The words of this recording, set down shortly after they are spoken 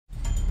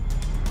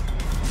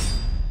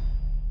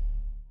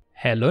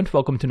Hello and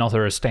welcome to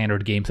another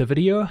standard gameplay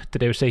video.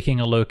 Today we're taking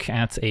a look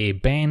at a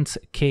Bant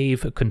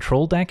Cave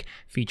control deck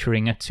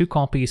featuring 2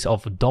 copies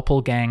of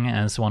Doppelgang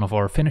as one of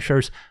our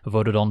finishers,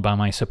 voted on by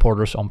my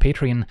supporters on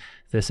Patreon.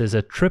 This is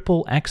a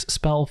triple X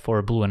spell for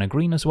a blue and a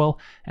green as well,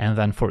 and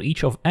then for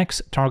each of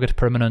X target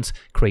permanents,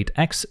 create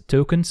X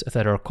tokens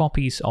that are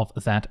copies of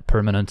that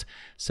permanent.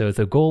 So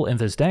the goal in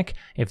this deck,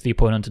 if the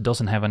opponent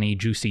doesn't have any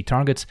juicy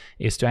targets,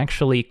 is to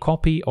actually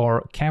copy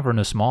our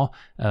Cavernous Maw,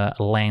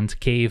 land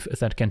cave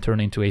that can turn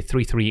into a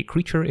 3/3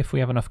 creature if we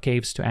have enough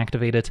caves to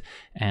activate it.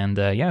 And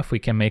yeah, if we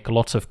can make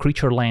lots of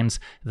creature lands,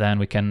 then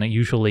we can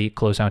usually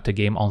close out the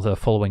game on the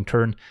following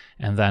turn.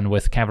 And then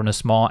with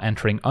Cavernous Maw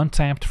entering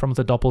untapped from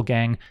the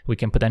Doppelgang, we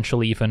can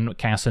potentially even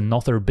cast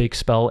another big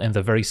spell in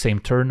the very same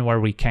turn where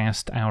we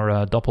cast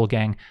our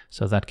Doppelgang,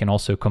 so that can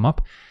also come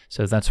up.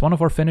 So that's one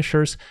of our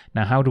finishers.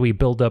 Now how do we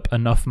build up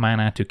enough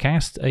mana to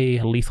cast a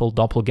lethal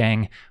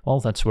Doppelgang? Well,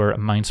 that's where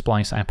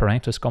Mindsplice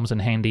Aparatus comes in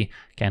handy.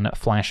 Can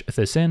flash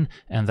this in,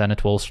 and then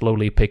it will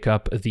slowly pick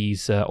up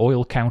these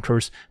oil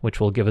counters,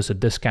 which will give us a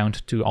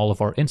discount to all of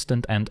our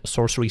instant and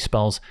sorcery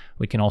spells.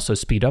 We can also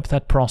speed up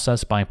that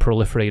process by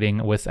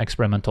proliferating with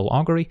Experimental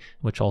Augury,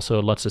 which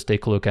also lets us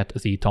take a look at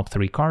the top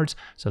 3 cards,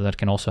 so that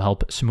can also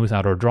help smooth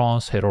out our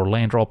draws, hit our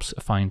land drops,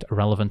 find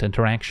relevant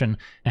interaction,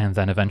 and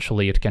then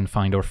eventually it can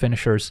find our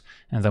finishers.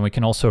 And then we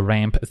can also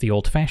ramp the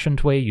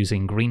old-fashioned way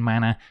using green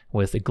mana.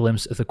 With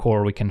Glimpse the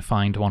Core we can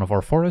find one of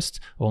our forests.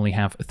 We only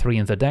have 3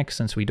 in the deck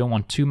since we don't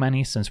want too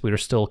many, since we are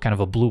still kind of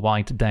a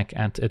blue-white deck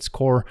at its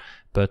core.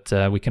 But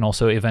we can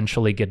also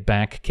eventually get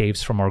back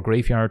caves from our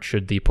graveyard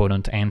should the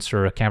opponent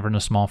answer a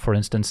Cavernous Maw, for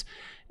instance.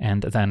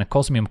 And then a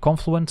Cosmium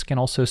Confluent can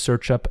also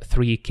search up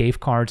 3 cave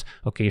cards,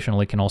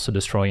 occasionally can also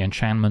destroy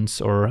enchantments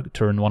or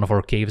turn one of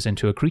our caves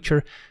into a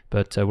creature,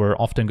 but we're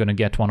often going to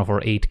get one of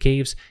our 8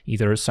 caves,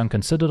 either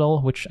Sunken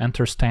Citadel, which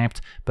enters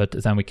tapped, but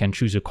then we can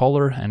choose a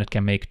color, and it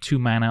can make 2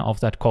 mana of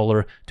that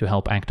color to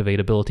help activate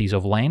abilities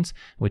of lands,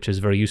 which is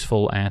very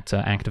useful at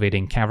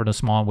activating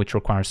Cavernous Maw, which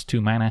requires 2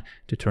 mana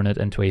to turn it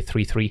into a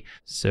 3/3.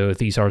 So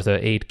these are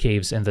the 8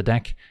 caves in the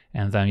deck.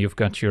 And then you've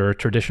got your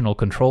traditional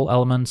control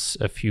elements,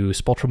 a few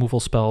spot removal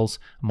spells.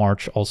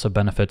 March also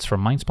benefits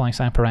from Mindsplice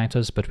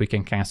Apparatus, but we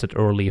can cast it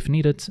early if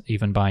needed,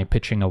 even by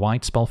pitching a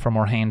white spell from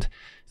our hand.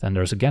 Then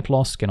there's a Get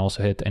Lost, can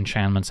also hit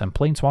enchantments and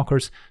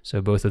planeswalkers,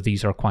 so both of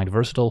these are quite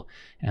versatile.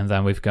 And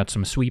then we've got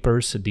some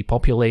sweepers,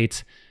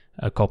 Depopulate,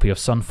 a copy of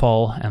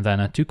Sunfall, and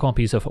then 2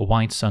 copies of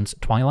White Sun's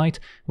Twilight,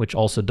 which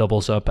also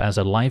doubles up as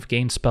a life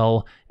gain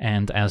spell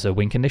and as a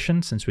win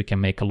condition, since we can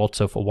make lots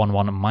of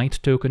 1/1 might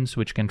tokens,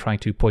 which can try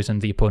to poison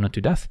the opponent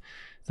to death.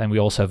 Then we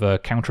also have a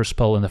counter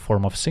spell in the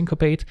form of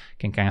Syncopate,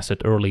 can cast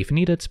it early if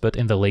needed, but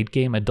in the late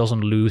game it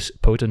doesn't lose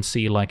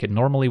potency like it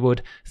normally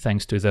would,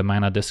 thanks to the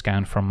mana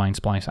discount from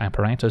Mindsplice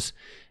Apparatus.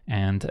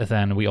 And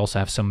then we also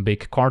have some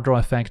big card draw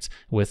effects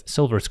with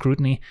Silver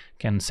Scrutiny,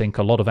 can sink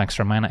a lot of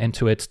extra mana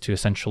into it to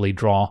essentially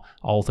draw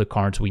all the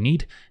cards we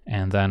need,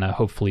 and then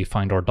hopefully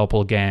find our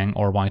Doppelgang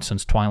or White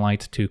Sun's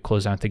Twilight to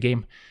close out the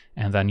game.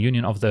 And then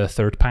Union of the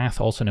Third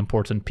Path, also an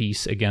important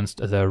piece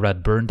against the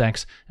red burn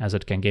decks, as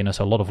it can gain us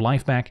a lot of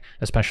life back,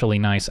 especially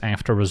nice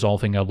after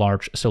resolving a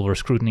large Silver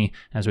Scrutiny,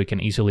 as we can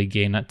easily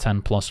gain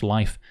 10 plus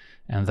life.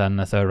 And then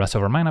the rest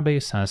of our mana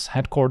base has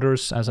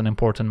Headquarters as an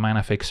important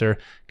mana fixer,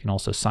 can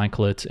also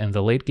cycle it in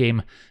the late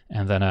game,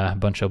 and then a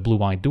bunch of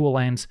blue-white dual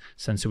lands,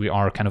 since we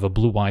are kind of a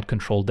blue-white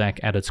control deck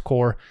at its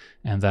core,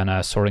 and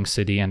then Soaring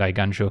City and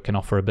Eiganjo can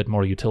offer a bit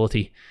more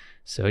utility.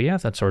 So yeah,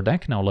 that's our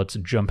deck. Now let's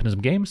jump into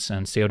some games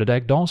and see how the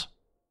deck does.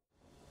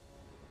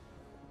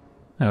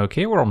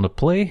 Okay, we're on the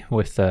play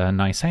with a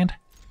nice hand.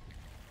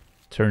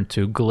 Turn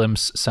 2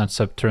 Glimpse sets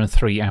up turn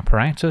 3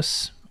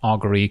 Apparatus.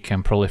 Augury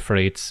can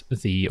proliferate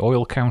the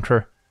oil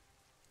counter,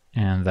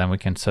 and then we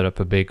can set up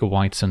a big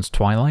White Sun's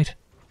Twilight.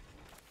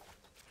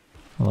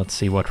 Let's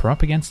see what we're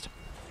up against.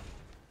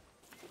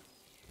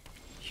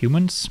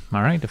 Humans.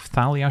 Alright, if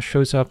Thalia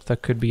shows up,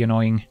 that could be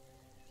annoying.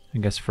 I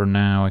guess for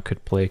now I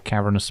could play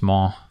Cavernous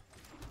Maw.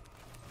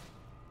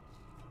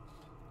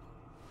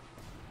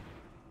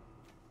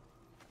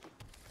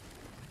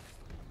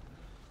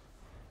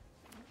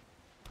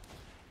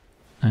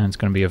 And it's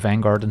going to be a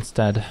Vanguard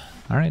instead.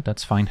 Alright,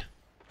 that's fine.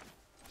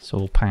 So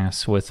we'll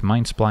pass with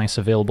Mindsplice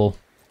available.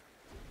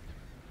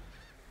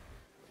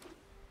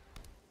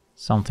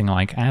 Something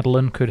like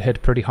Adeline could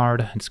hit pretty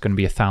hard. It's going to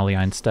be a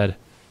Thalia instead.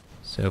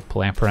 So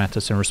play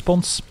Apparatus in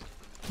response.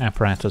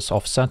 Apparatus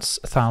offsets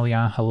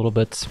Thalia a little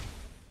bit.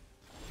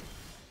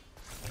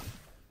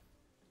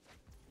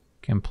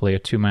 Can play a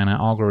 2-mana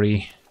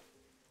Augury.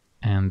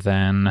 And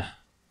then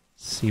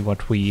see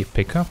what we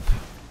pick up.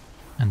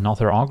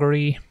 Another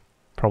Augury.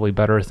 Probably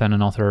better than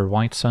another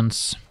White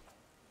Sun's.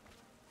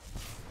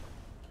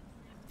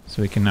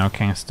 So we can now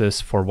cast this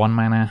for 1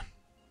 mana.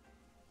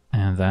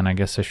 And then I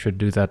guess I should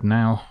do that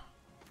now.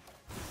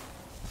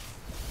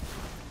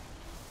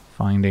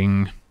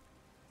 Finding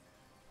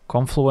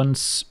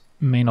Confluence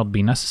may not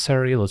be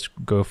necessary. Let's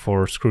go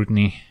for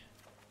Scrutiny.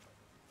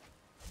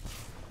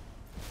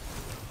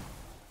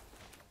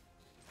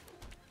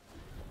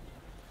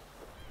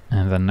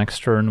 And then next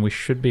turn we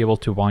should be able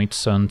to White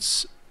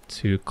Suns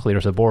to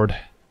clear the board.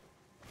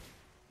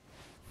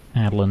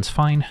 Adelin's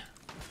fine.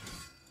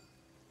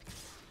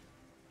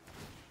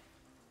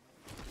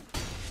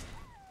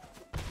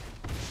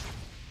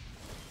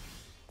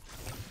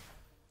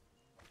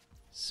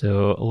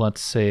 So let's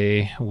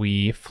say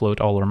we float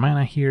all our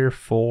mana here.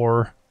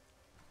 4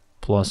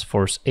 plus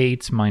 4 is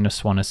 8,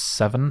 minus 1 is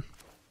 7.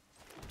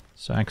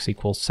 So X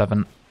equals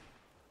 7.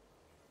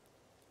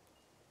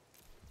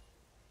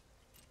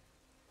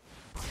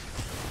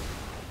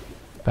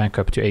 Back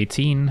up to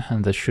 18,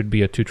 and this should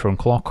be a 2-turn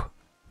clock.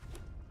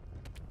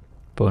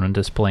 Opponent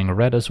is playing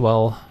red as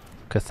well.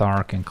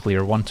 Cathar can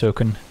clear 1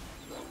 token.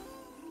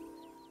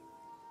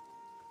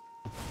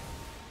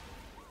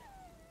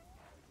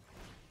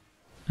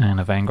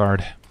 And a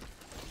Vanguard.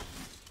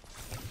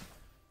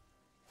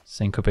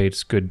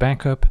 Syncopate's good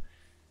backup.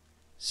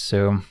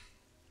 So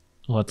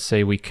let's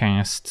say we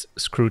cast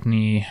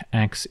Scrutiny,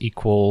 X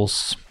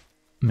equals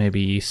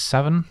maybe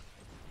 7,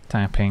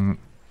 tapping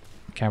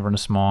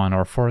Cavernous Maw in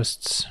our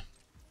forests.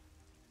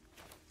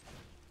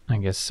 I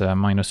guess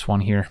minus 1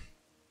 here.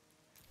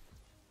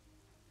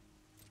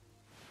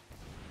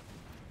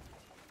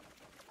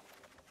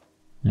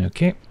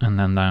 Okay, and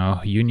then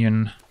now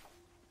Union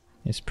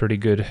is pretty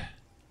good.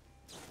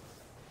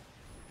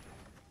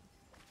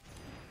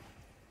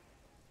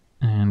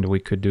 And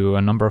we could do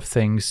a number of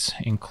things,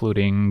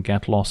 including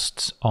get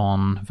lost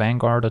on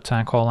Vanguard,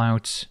 attack all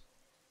out.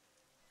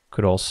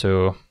 Could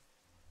also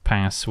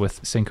pass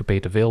with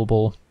Syncopate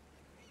available.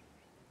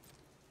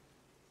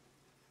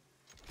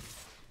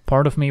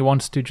 Part of me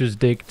wants to just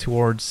dig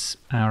towards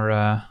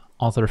our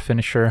other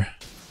finisher,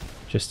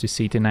 just to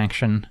see it in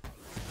action.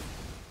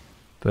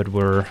 But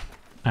we're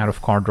out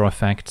of card draw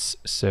effects,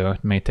 so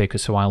it may take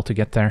us a while to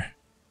get there.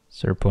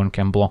 So our opponent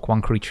can block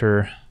 1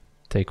 creature,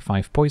 take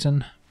 5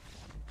 poison.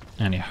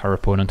 And yeah, our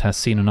opponent has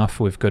seen enough.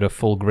 We've got a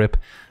full grip.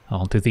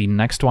 On to the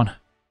next one.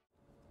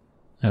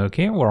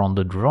 Okay, we're on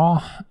the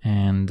draw,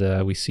 and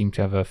we seem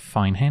to have a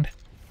fine hand.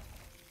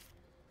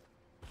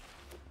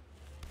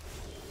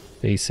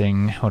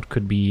 Facing what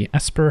could be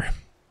Esper.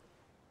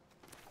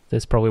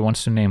 This probably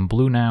wants to name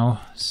blue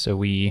now, so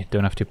we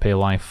don't have to pay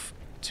life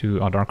to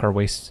Darkar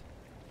Waste.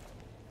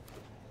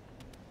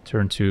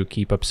 Turn to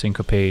keep up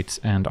Syncopate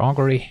and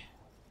Augury.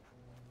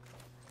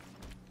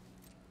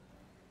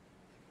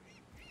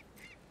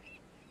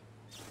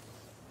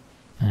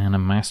 And a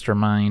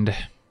Mastermind.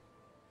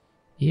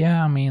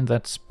 Yeah, I mean,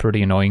 that's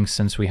pretty annoying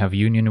since we have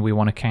Union we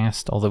want to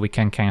cast, although we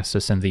can cast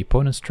this in the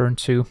opponent's turn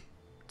too.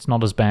 It's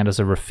not as bad as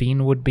a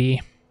Raffine would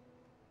be,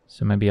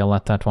 so maybe I'll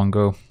let that one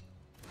go.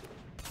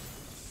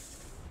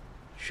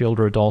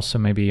 Shieldred also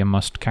maybe a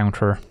must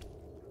counter.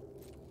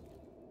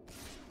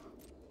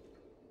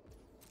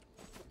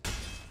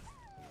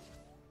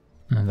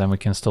 And then we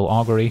can still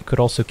Augury.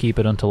 Could also keep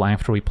it until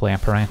after we play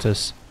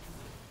Apparatus.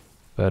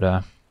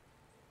 But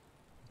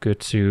good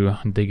to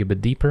dig a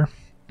bit deeper.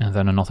 And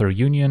then another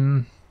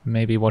Union,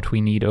 maybe what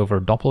we need over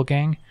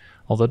Doppelgang.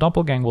 Although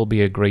Doppelgang will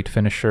be a great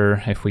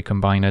finisher if we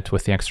combine it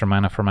with the extra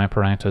mana from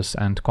Apparatus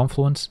and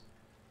Confluence.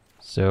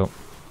 So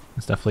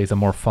it's definitely the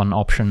more fun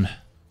option.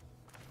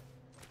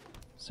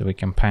 So we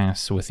can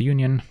pass with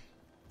Union.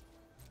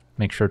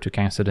 Make sure to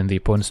cast it in the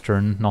opponent's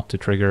turn, not to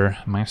trigger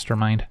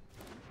Mastermind.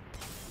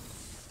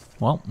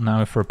 Well,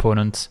 now if our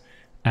opponent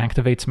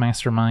activates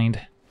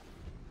Mastermind,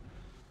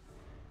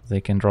 they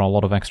can draw a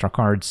lot of extra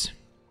cards.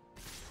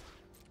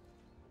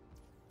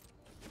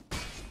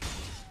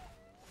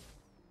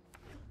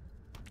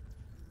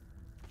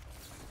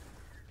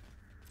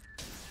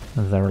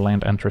 Their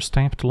land enters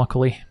tapped,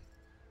 luckily.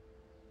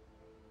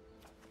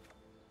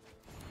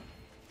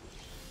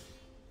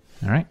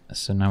 Alright,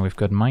 so now we've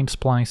got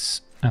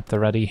Mindsplice at the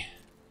ready.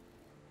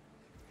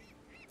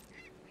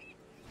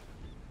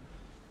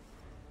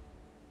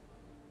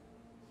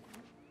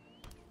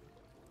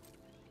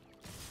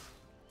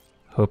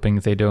 Hoping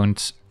they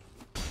don't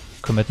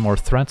commit more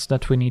threats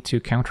that we need to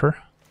counter.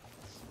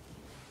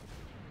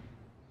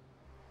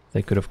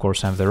 They could of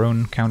course have their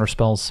own counter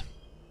spells.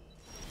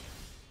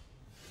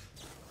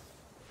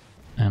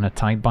 And a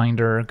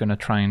Tidebinder, gonna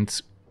try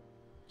and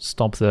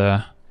stop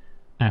the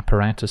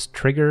Apparatus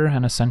trigger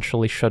and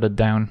essentially shut it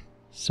down.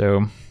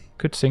 So,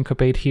 could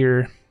Syncopate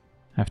here.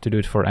 Have to do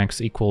it for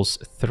X equals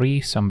 3,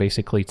 so I'm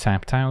basically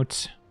tapped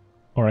out.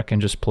 Or I can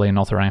just play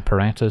another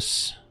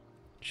Apparatus,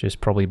 which is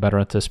probably better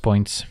at this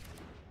point.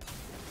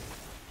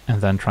 And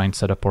then try and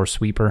set up our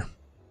sweeper.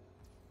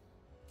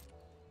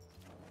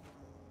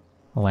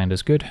 Land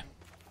is good.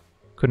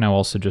 Could now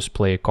also just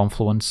play a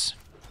Confluence,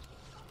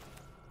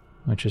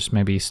 which is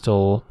maybe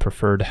still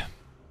preferred.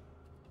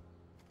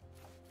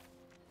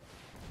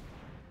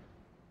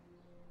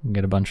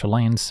 Get a bunch of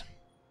lands.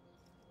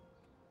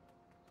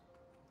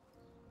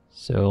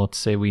 So let's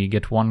say we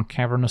get 1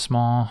 Cavernous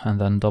Maw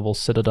and then double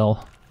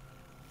Citadel.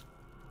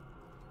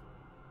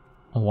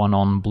 1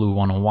 on blue,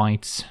 1 on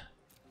white.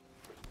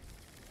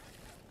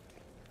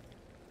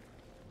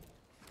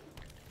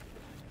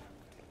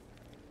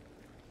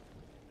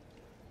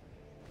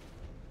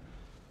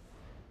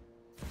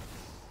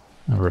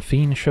 A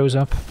Raffine shows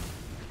up.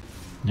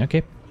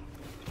 Okay.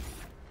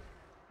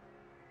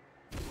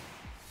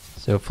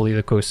 So hopefully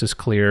the coast is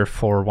clear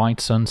for White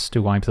Suns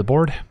to wipe the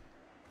board.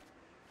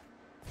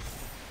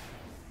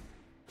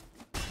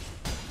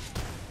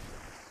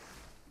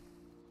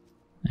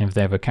 If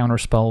they have a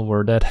counterspell,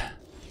 we're dead.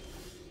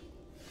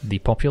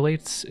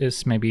 Depopulate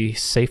is maybe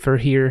safer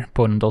here.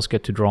 Opponent does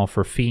get to draw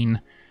for Fiend,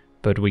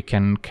 but we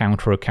can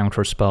counter a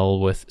counterspell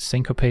with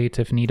Syncopate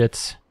if needed.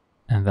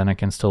 And then I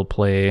can still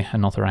play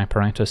another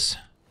Apparatus.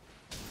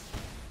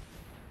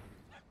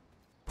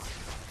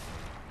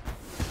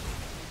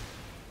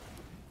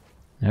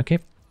 Okay.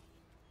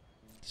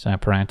 So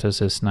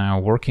Apparatus is now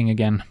working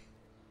again,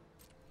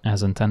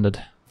 as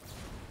intended.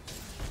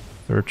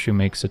 Virtue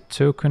makes a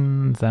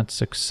token,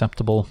 that's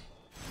acceptable.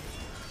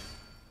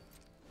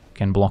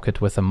 Can block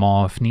it with a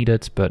Maw if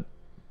needed, but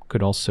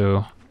could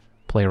also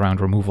play around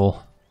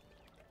removal.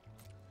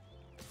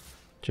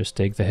 Just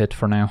take the hit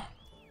for now.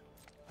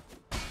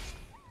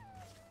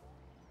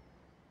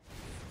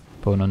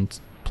 Opponent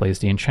plays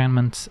the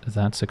enchantment,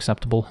 that's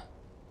acceptable.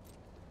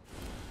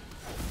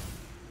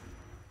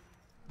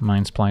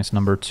 Mindsplice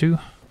number 2.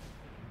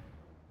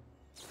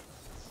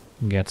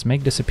 Gets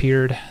Make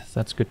disappeared,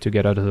 that's good to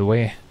get out of the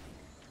way.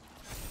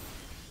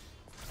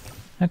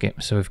 Okay,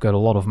 so we've got a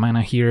lot of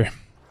mana here.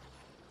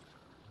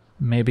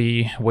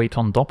 Maybe wait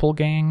on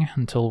Doppelgang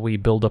until we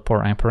build up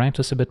our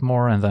Apparatus a bit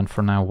more, and then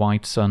for now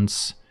White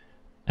Suns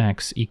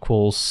X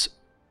equals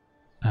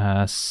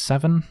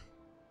 7.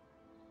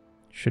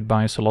 Should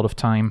buy us a lot of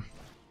time.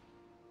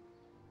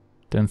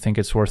 Don't think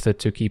it's worth it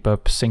to keep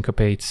up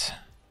Syncopate.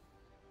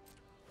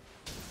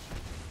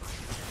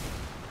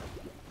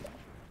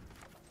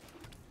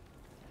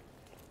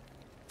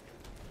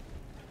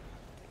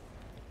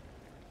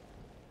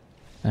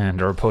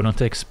 And our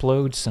opponent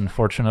explodes,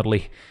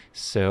 unfortunately.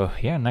 So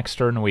yeah, next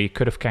turn we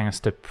could have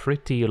cast a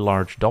pretty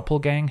large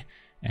Doppelgang,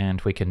 and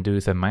we can do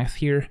the math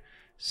here.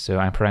 So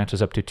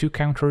Apparatus up to 2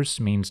 counters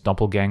means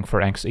Doppelgang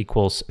for X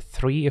equals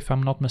 3 if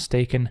I'm not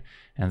mistaken,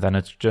 and then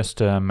it's just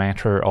a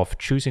matter of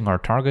choosing our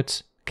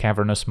targets.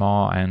 Cavernous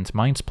Maw and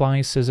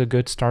Mindsplice is a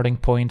good starting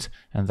point,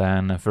 and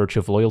then Virtue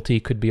of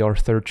Loyalty could be our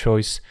third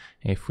choice.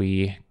 If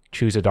we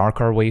choose a Dark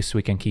Our Waste,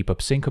 we can keep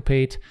up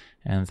Syncopate,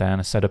 and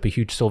then set up a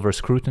huge Silver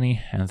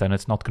Scrutiny, and then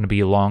it's not going to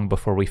be long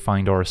before we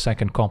find our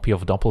second copy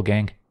of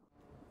Doppelgang.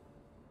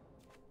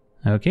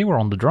 Okay, we're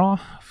on the draw.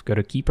 I've got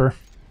a Keeper.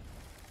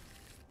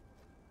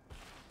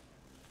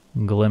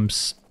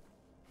 Glimpse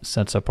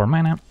sets up our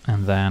mana,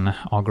 and then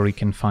Augury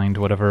can find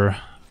whatever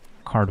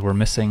card we're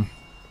missing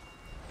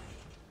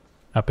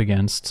up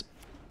against.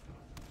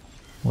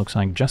 Looks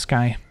like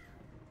Jeskai.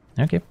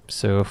 Okay,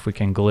 so if we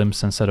can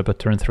Glimpse and set up a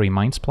turn 3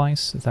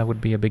 Mindsplice, that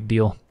would be a big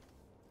deal.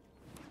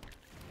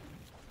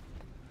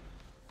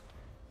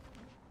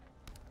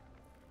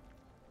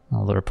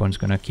 Well, their opponent's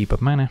gonna keep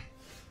up mana.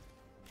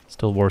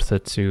 Still worth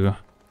it to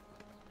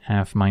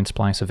have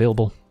Mindsplice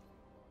available.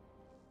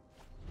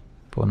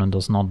 Opponent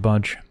does not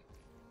budge.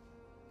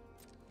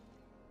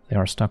 They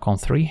are stuck on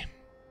 3.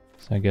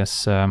 So I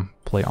guess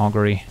play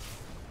Augury.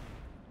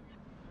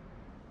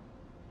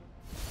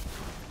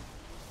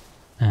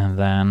 And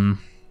then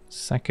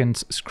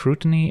second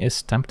Scrutiny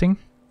is tempting.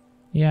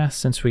 Yeah,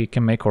 since we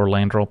can make our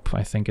land drop,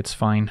 I think it's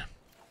fine.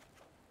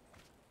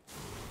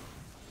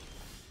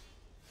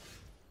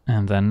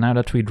 And then now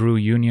that we drew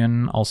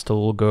Union, I'll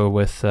still go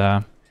with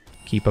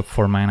keep up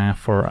 4 mana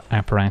for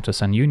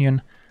Apparatus and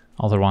Union.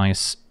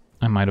 Otherwise,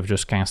 I might have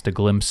just cast a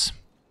Glimpse.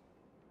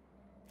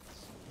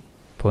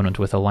 Opponent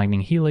with a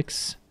Lightning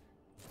Helix,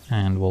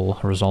 and we'll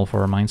resolve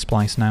our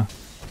Mindsplice now.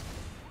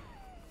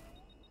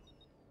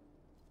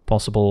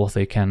 Possible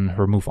they can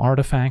remove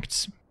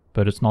artifacts,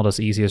 but it's not as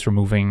easy as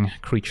removing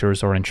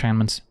creatures or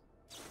enchantments.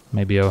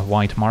 Maybe a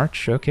White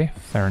March, okay,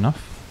 fair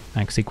enough.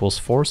 X equals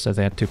 4, so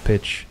they had to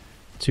pitch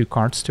 2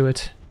 cards to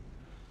it.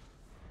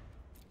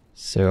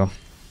 So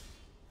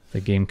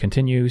the game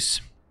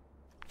continues.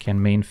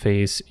 Can main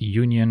phase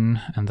Union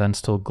and then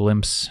still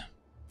Glimpse.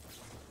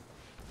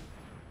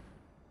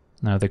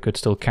 Now they could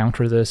still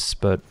counter this,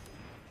 but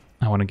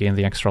I want to gain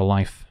the extra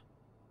life.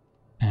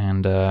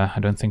 And I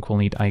don't think we'll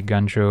need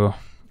Aiganjo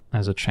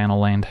as a channel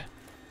land.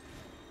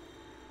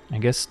 I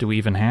guess, do we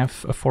even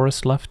have a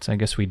forest left? I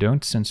guess we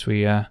don't, since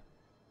we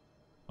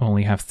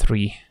only have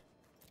 3.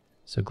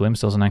 So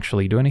Glimpse doesn't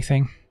actually do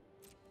anything.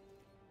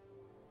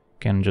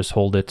 Can just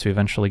hold it to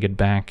eventually get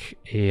back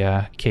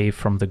a cave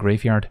from the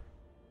graveyard.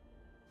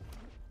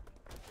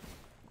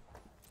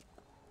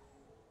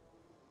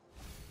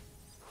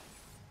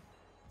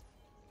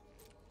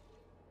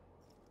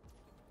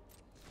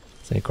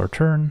 Take our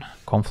turn.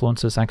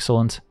 Confluence is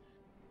excellent.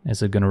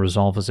 Is it going to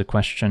resolve as a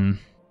question?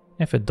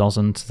 If it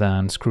doesn't,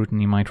 then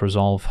Scrutiny might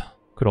resolve.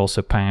 Could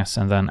also pass,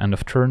 and then end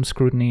of turn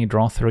Scrutiny,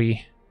 draw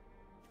 3.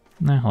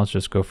 Nah, let's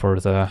just go for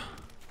the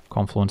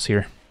Confluence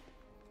here.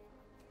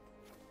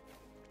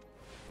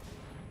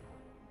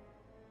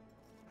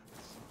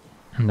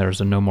 And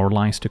there's a No More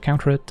Lies to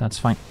counter it, that's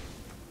fine.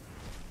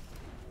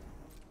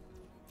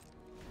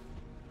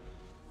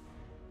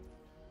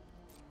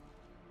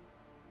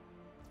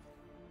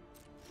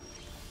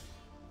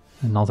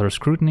 Another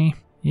Scrutiny.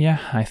 Yeah,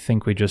 I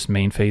think we just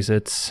main phase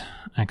it.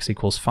 X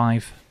equals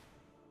 5.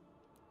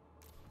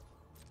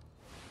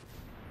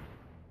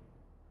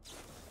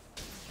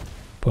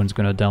 Opponent's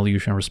gonna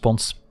deluge in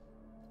response.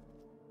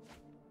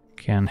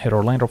 Can hit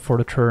or land up for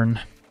the turn.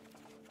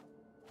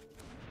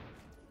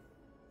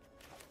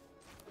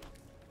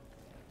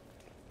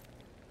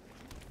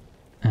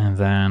 And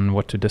then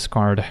what to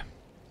discard?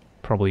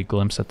 Probably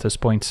Glimpse at this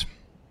point.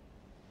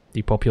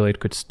 Depopulate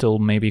could still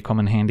maybe come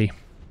in handy.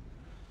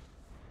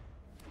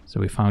 So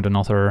we found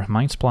another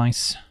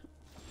Mindsplice.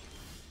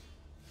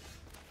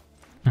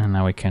 And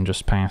now we can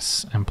just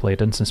pass and play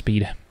at instant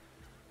speed.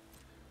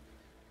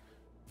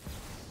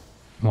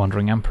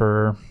 Wandering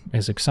Emperor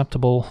is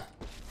acceptable.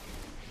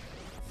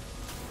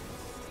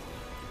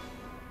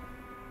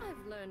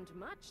 I've learned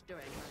much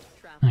during my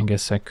travel. I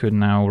guess I could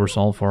now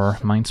resolve our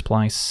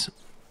Mindsplice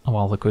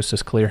while the coast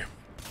is clear.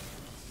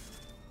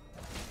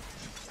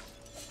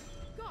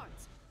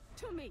 Guards,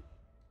 to me.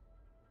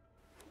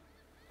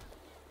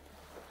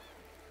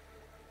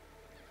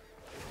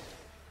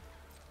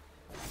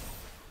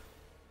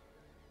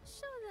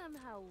 Show them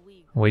how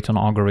we Wait on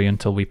Augury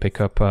until we pick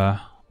up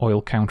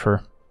oil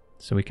counter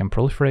so we can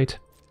proliferate.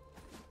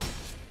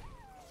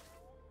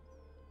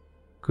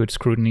 Good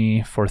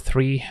Scrutiny for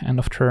 3 end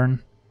of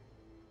turn.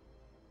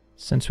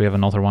 Since we have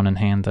another one in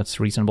hand, that's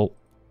reasonable.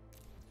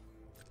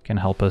 Can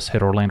help us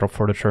hit or land drop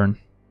for the turn.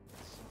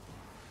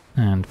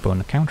 And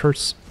opponent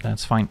counters,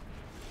 that's fine.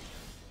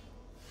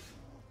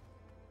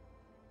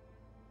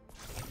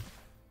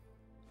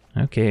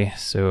 Okay,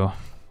 so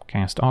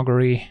cast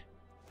Augury.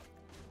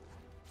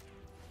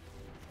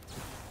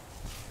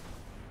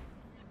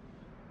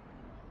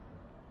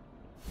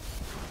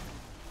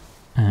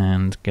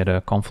 And get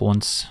a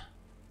Confluence.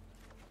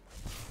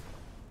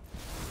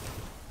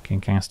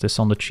 Can cast this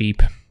on the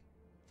cheap.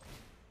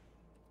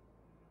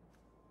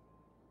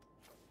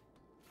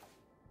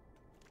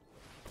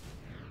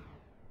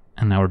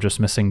 And now we're just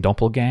missing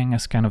Doppelgang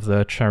as kind of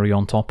the cherry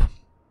on top.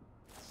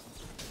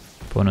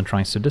 Opponent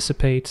tries to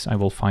dissipate. I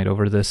will fight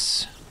over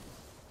this.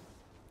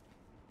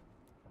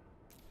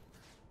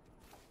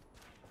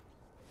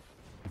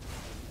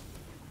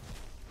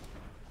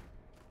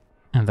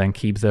 And then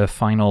keep the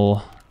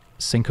final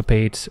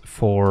Syncopate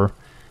for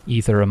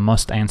either a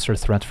must-answer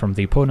threat from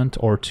the opponent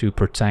or to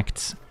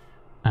protect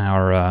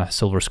our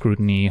Silver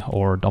Scrutiny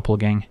or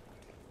Doppelgang.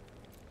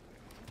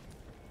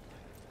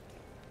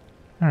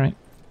 Alright,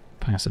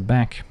 pass it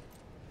back.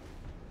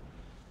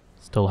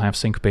 Still have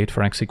Syncopate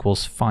for X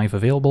equals 5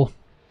 available.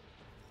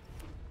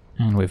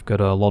 And we've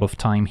got a lot of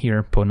time here.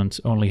 Opponent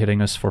only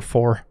hitting us for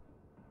 4.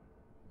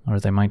 Or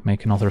they might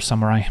make another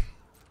Samurai.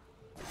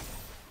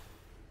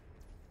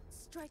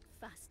 strike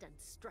fast and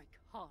strike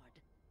hard.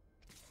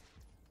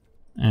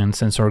 And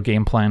since our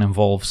game plan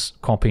involves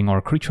copying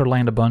our creature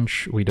land a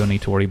bunch, we don't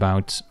need to worry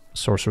about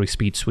sorcery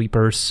speed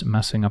sweepers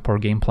messing up our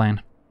game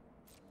plan.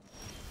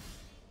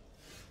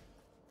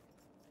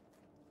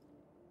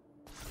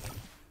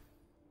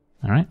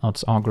 Alright,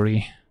 let's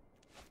Augury.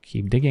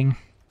 Keep digging.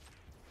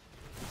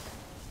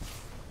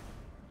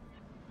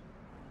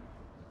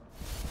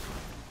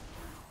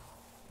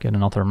 Get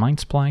another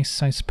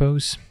Mindsplice, I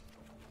suppose.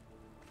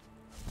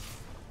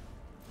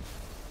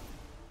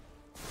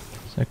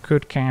 So I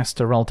could cast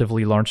a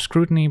relatively large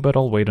Scrutiny, but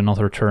I'll wait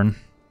another turn.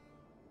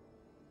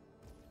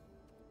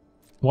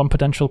 One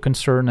potential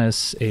concern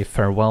is a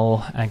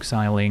Farewell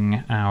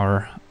exiling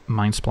our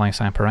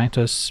Mindsplice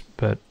Apparatus,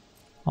 but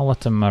I'll let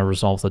them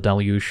resolve the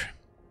Deluge.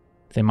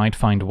 They might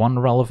find one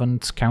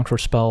relevant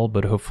counterspell,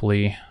 but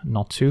hopefully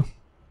not two.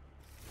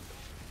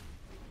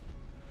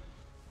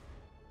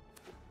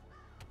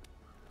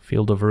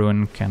 Field of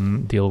Ruin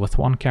can deal with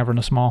one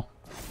Cavernous Maw.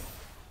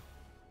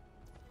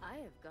 I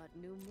have got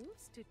new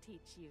moves to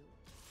teach you.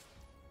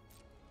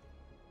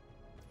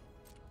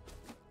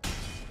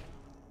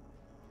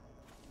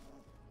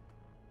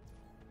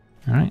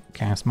 Alright,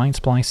 cast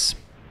Mindsplice.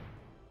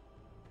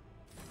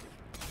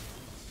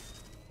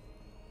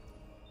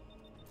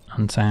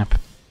 Untap.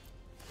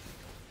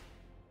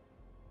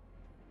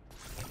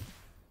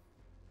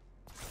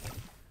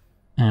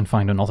 And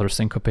find another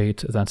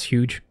Syncopate, that's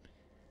huge.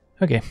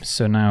 Okay,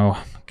 so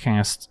now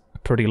cast a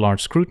pretty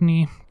large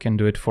Scrutiny. Can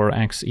do it for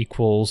X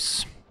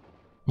equals,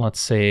 let's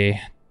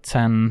say,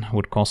 10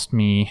 would cost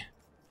me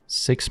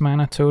 6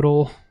 mana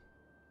total.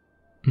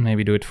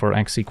 Maybe do it for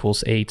X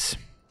equals 8.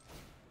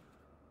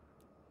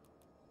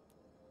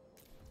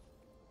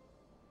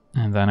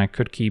 And then I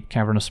could keep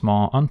Cavernous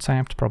Maw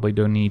untapped, probably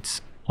don't need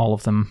all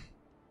of them.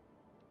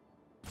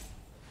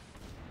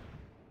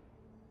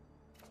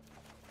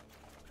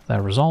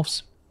 That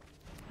resolves.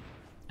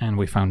 And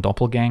we found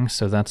Doppelgang,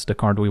 so that's the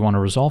card we want to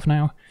resolve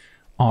now.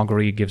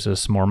 Augury gives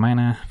us more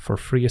mana for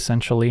free,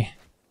 essentially.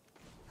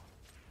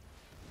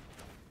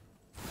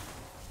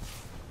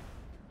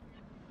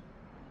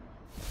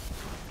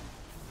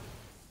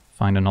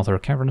 Find another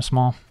Cavernous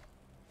Maw.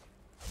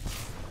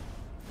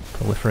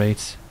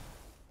 Proliferate.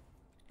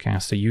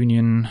 Cast a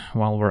Union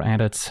while we're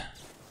at it.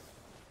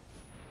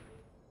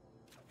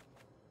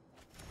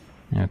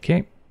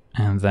 Okay,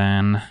 and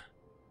then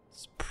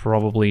it's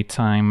Probably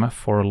time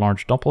for a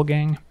large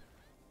Doppelgang.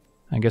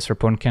 I guess our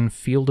opponent can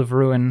Field of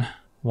Ruin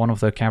one of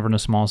the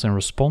Cavernous Maws in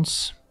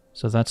response,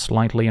 so that's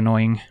slightly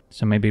annoying.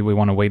 So maybe we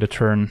want to wait a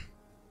turn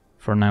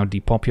for now,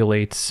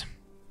 depopulate,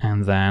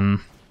 and then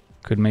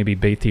could maybe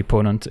bait the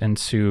opponent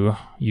into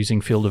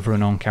using Field of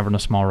Ruin on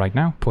Cavernous Maw right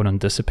now.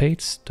 Opponent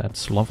dissipates,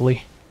 that's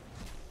lovely.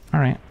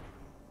 Alright.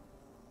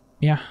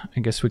 Yeah, I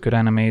guess we could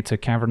animate a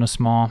Cavernous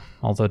Maw,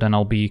 although then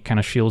I'll be kind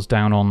of shields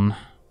down on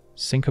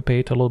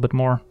Syncopate a little bit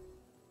more.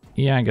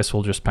 Yeah, I guess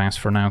we'll just pass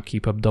for now,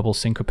 keep up double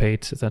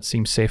Syncopate, that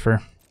seems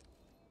safer.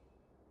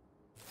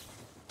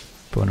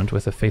 Opponent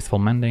with a Faithful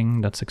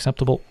Mending, that's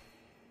acceptable.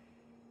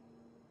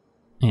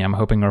 Yeah, I'm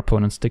hoping our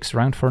opponent sticks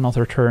around for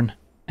another turn,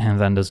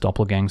 and then this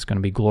Doppelgang's gonna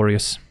be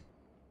glorious.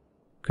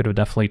 Could have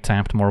definitely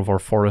tapped more of our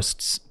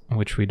forests,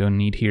 which we don't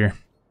need here.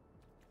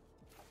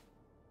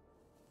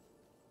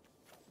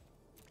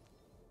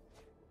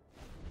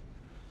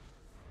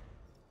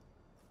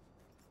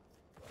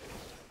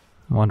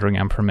 Wandering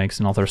Emperor makes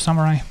another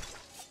Samurai.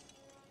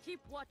 Keep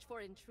watch for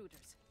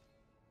intruders.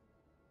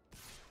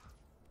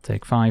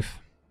 Take 5.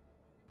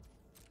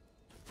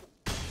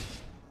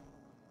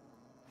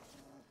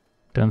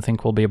 Don't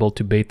think we'll be able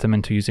to bait them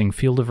into using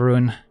Field of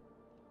Ruin.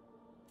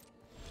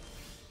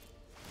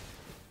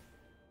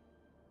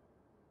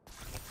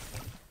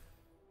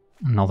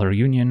 Another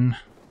Union.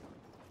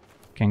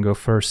 Can go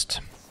first.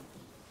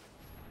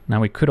 Now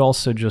we could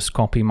also just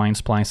copy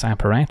Mindsplice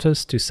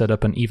Apparatus to set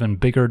up an even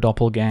bigger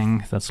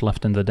Doppelgang that's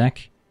left in the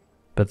deck,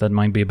 but that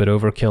might be a bit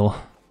overkill.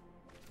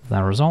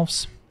 That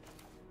resolves.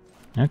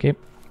 Okay,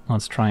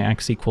 let's try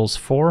x equals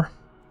 4.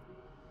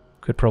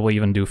 Could probably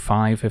even do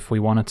 5 if we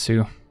wanted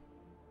to.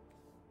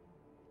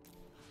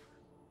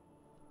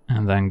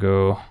 And then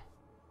go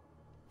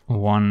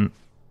 1,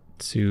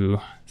 2,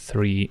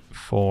 3,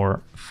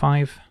 4,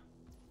 5.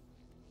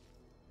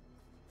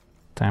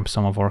 Tap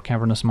some of our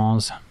Cavernous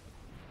Maws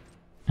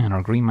and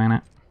our green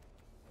mana.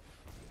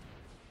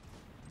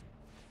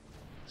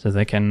 So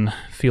they can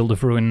Field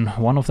of Ruin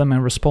one of them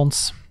in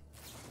response.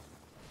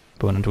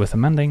 Opponent with a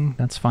Mending,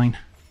 that's fine.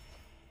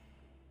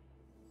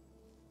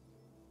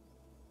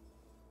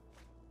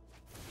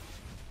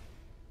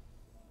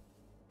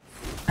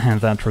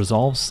 And that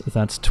resolves.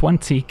 That's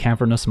 20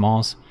 Cavernous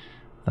Maws.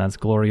 That's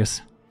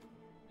glorious.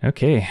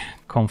 Okay,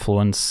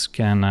 Confluence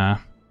can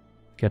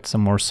get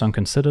some more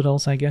Sunken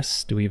Citadels, I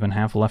guess. Do we even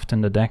have left in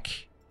the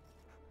deck?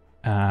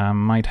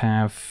 Might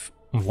have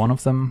one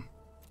of them,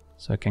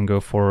 so I can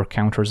go for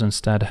counters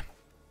instead.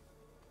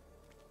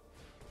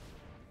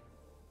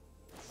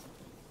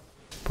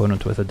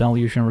 Opponent with a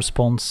Deluge in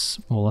response,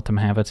 we'll let them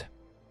have it.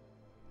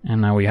 And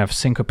now we have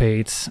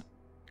Syncopate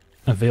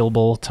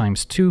available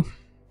 ×2.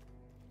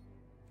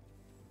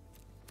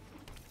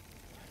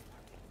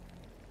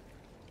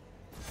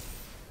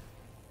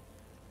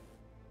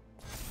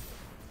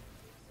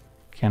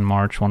 Can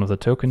march one of the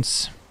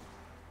tokens.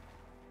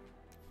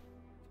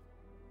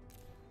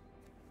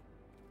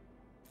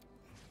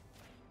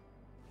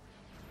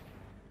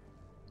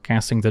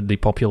 Casting the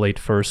Depopulate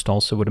first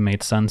also would have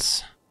made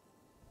sense.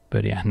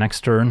 But yeah,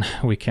 next turn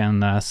we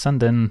can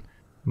send in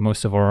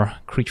most of our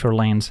creature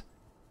lands.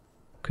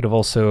 Could have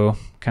also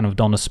kind of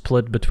done a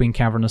split between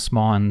Cavernous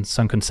Maw and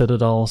Sunken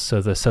Citadel,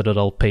 so the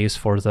Citadel pays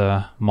for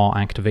the Maw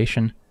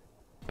activation.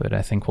 But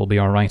I think we'll be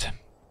alright.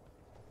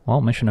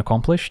 Well, mission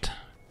accomplished.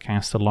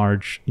 Cast a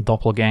large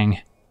Doppelgang.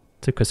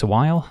 Took us a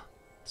while.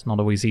 It's not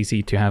always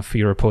easy to have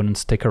your opponent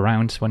stick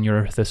around when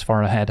you're this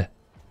far ahead.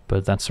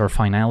 But that's our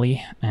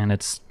finale, and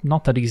it's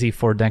not that easy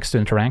for decks to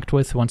interact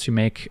with once you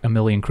make a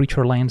million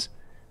creature lands.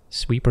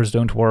 Sweepers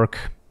don't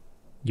work.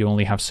 You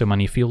only have so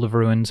many Field of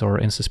Ruins or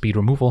insta-speed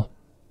removal.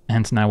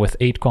 And now with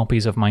 8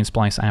 copies of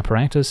Mindsplice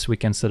Apparatus, we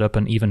can set up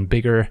an even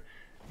bigger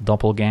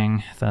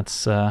Doppelgang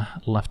that's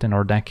left in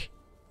our deck.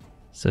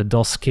 So it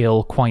does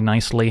scale quite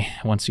nicely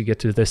once you get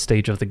to this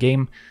stage of the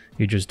game.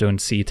 You just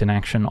don't see it in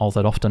action all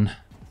that often.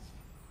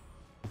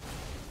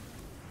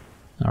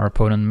 Our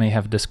opponent may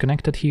have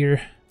disconnected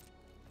here.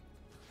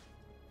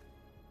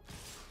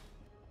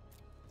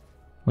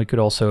 We could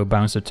also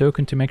bounce the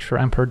token to make sure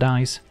Emperor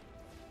dies.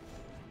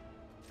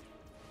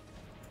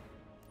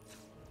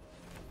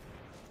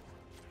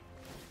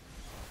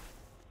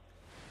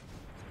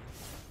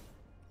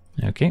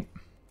 Okay.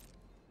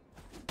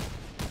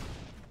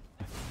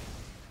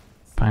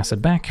 Pass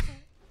it back.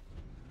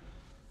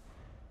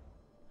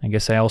 I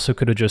guess I also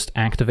could have just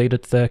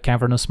activated the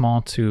Cavernous Maw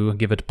to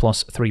give it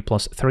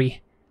 +3/+3.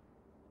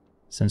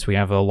 Since we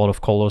have a lot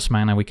of Kolos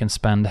mana we can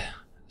spend,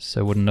 so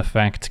it wouldn't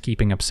affect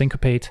keeping up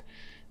Syncopate.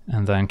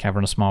 And then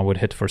Cavernous Maw would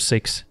hit for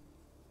 6,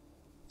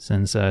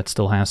 since it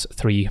still has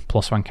 3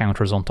 +1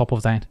 counters on top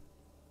of that.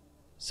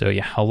 So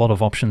yeah, a lot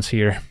of options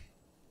here.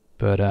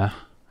 But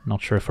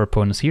not sure if our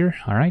opponent's here.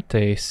 Alright,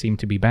 they seem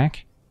to be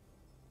back.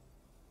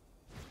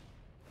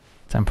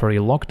 Temporary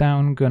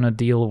lockdown, gonna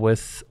deal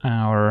with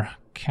our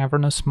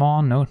Cavernous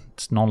Maw. No,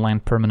 it's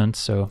non-land permanent,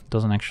 so it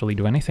doesn't actually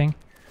do anything.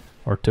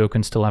 Our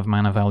tokens still have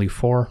mana value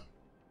 4.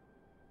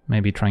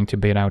 Maybe trying to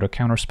bait out a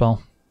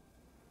counterspell.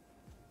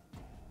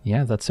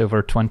 Yeah, that's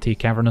over 20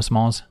 Cavernous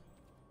Maws.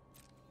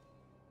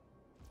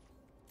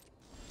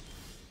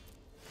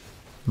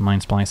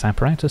 Mindsplice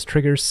Apparatus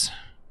triggers.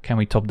 Can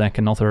we top deck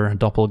another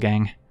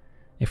Doppelgang?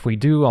 If we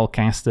do, I'll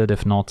cast it.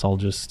 If not, I'll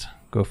just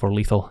go for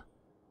lethal.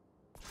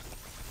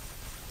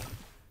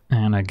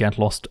 And I get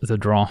lost the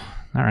draw.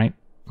 Alright,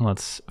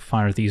 let's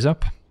fire these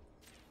up.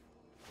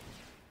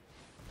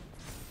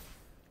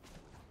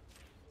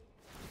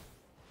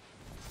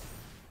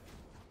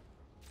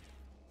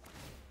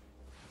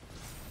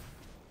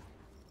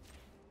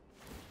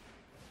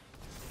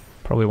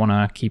 Probably want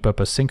to keep up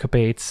a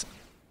Syncopate,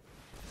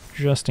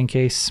 just in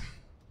case.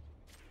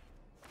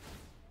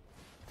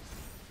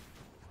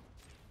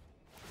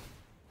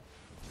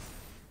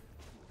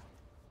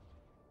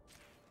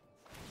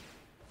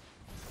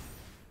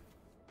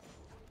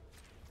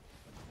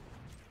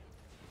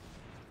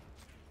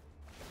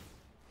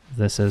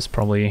 This is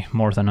probably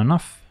more than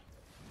enough.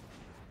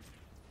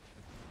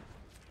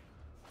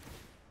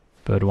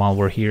 But while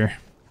we're here,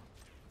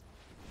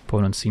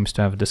 opponent seems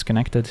to have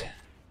disconnected.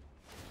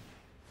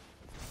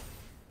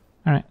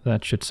 Alright,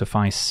 that should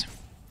suffice.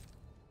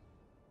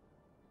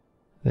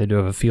 They do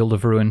have a Field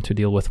of Ruin to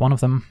deal with one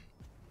of them.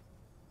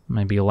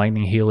 Maybe a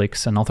Lightning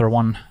Helix, another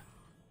one.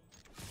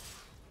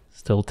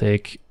 Still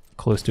take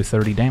close to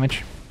 30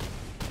 damage.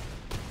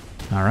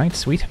 Alright,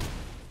 sweet.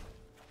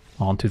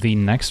 On to the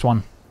next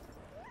one.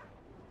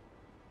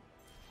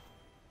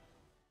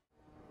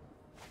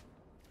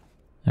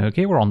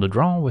 Okay, we're on the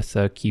draw with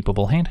a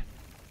keepable hand.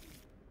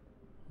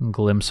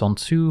 Glimpse on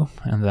 2,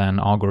 and then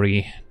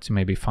Augury to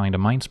maybe find a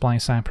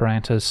Mindsplice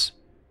Apparatus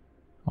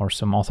or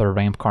some other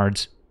ramp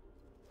cards.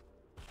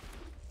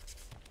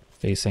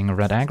 Facing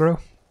red aggro.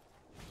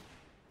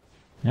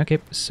 Okay,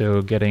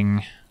 so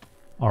getting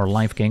our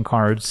life gain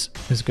cards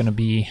is going to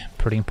be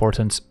pretty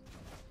important.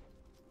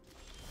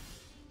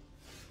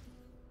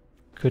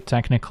 Could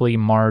technically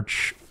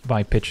march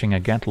by pitching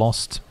a Get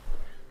Lost.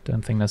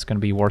 Don't think that's going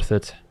to be worth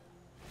it.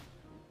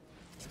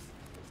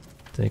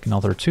 Take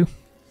another 2.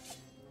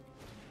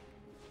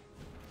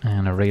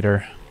 And a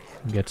Raider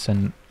gets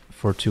in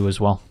for 2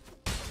 as well.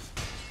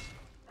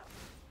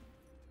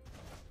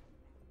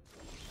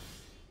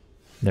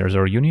 There's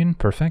our Union,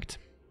 perfect.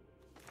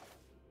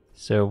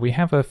 So we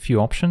have a few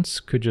options.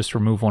 Could just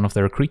remove one of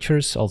their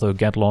creatures, although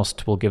Get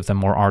Lost will give them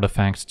more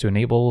artifacts to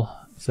enable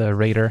the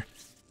Raider.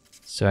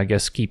 So I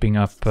guess keeping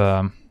up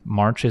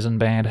March isn't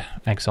bad.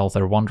 Exile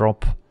their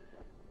 1-drop.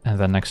 And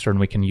then next turn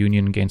we can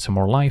Union, gain some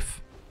more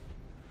life.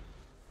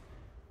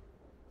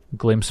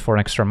 Glimpse for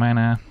extra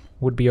mana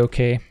would be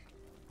okay.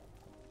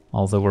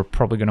 Although we're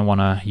probably going to want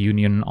to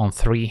Union on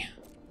 3.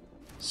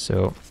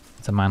 So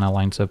the mana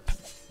lines up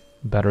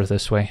better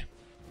this way.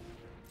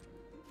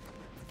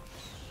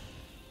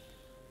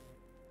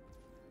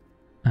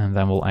 And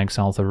then we'll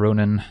exile the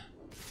Ronin.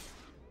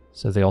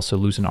 So they also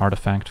lose an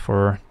artifact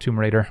for Tomb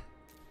Raider.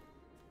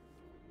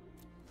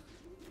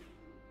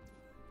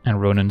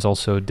 And Ronin's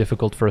also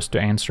difficult for us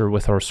to answer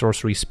with our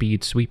sorcery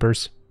speed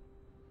sweepers.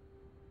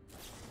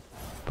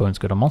 Opponent's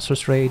got a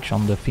Monstrous Rage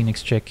on the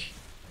Phoenix chick,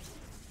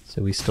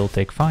 so we still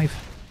take 5.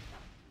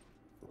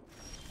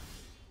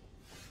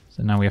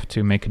 So now we have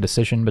to make a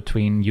decision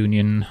between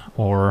Union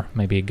or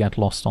maybe a Get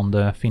Lost on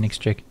the Phoenix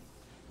chick.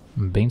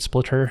 Bane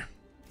Splitter,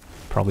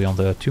 probably on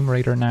the Tomb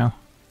Raider now.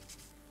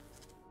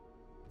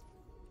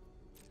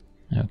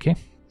 Okay,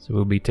 so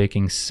we'll be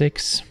taking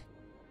 6.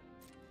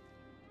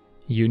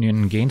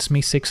 Union gains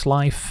me 6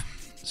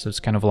 life, so it's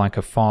kind of like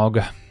a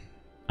fog.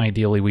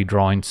 Ideally we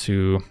draw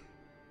into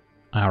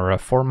our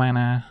 4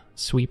 mana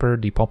sweeper,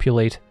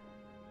 depopulate.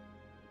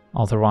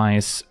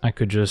 Otherwise, I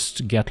could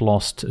just Get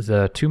Lost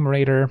the Tomb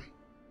Raider.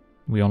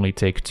 We only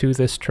take 2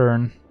 this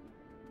turn.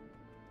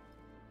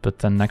 But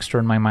then next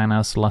turn my mana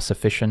is less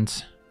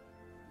efficient.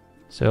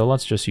 So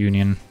let's just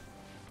Union.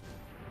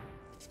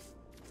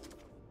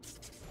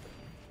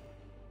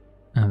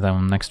 And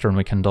then next turn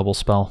we can double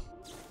spell.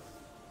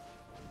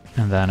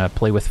 And then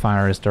Play with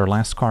Fire is their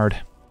last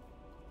card.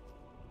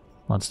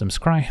 Let's them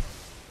scry.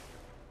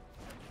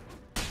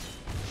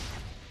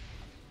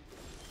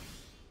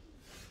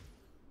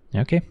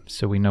 Okay,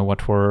 so we know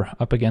what we're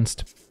up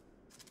against.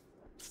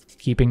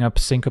 Keeping up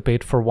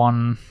Syncopate for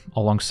 1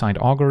 alongside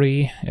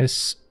Augury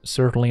is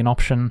certainly an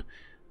option.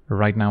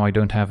 Right now I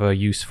don't have a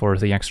use for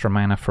the extra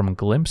mana from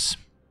Glimpse.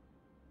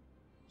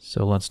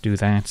 So let's do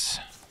that.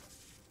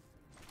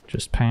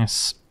 Just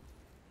pass.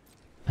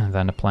 And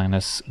then the plan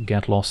is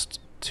Get Lost,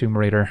 Tomb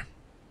Raider.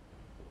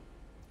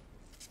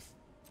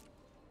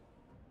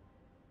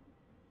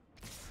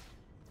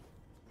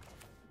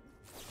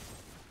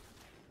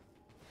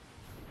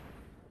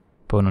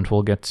 Opponent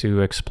will get to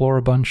explore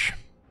a bunch.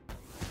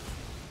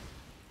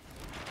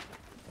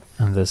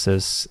 And this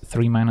is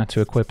 3 mana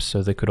to equip,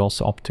 so they could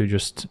also opt to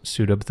just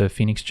suit up the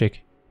Phoenix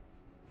chick.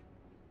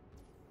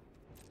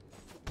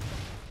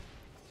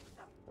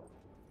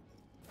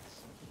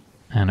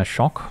 And a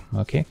Shock.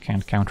 Okay,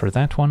 can't counter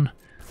that one.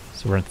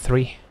 So we're at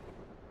 3.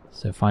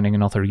 So finding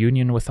another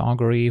Union with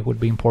Augury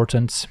would be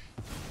important.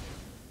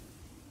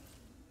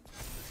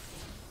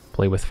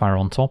 Play with Fire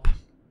on top.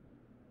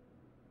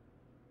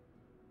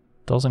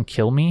 Doesn't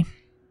kill me.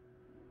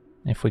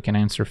 If we can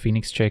answer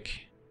Phoenix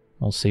chick,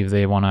 we'll see if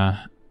they want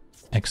to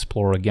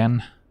explore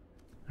again.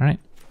 Alright,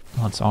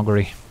 let's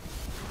augury.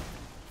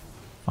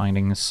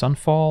 Finding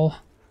Sunfall.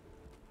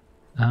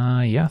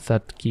 Yeah,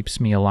 that keeps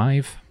me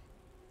alive.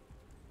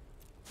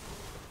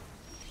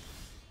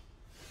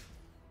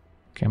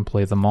 Can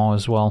play the Maw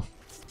as well.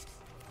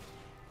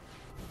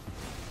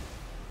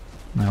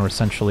 Now we're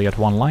essentially at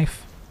 1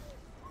 life.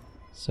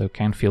 So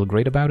can't feel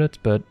great about it,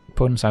 but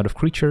opponent's out of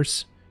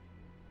creatures.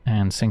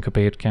 And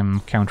Syncopate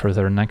can counter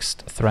their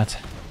next threat.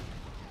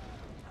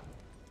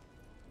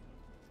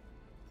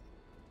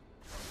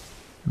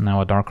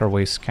 Now a Darker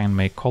Waste can't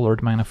make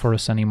colored mana for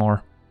us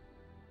anymore.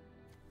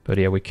 But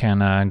yeah, we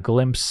can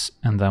Glimpse,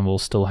 and then we'll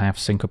still have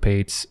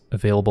Syncopates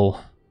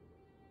available.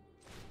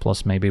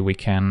 Plus maybe we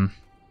can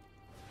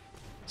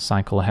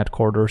cycle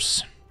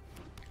Headquarters.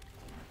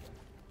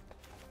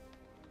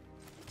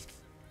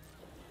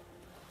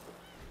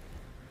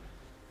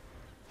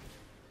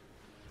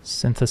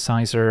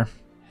 Synthesizer.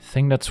 I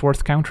think that's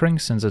worth countering,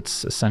 since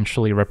it's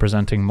essentially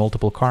representing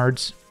multiple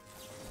cards.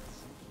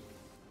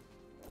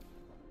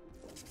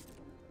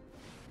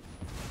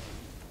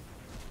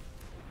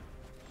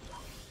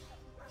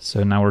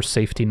 So now our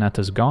safety net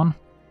is gone.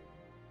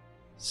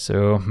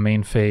 So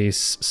main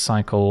phase,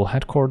 cycle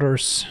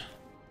Headquarters.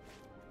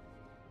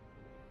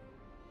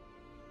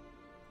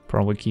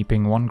 Probably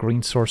keeping 1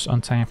 green source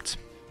untapped.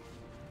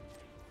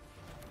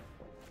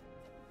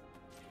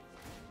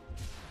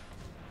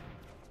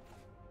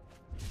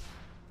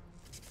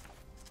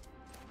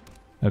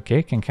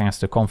 Okay, can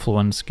cast a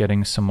Confluence,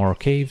 getting some more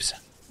caves.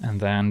 And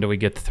then do we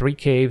get 3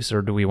 caves,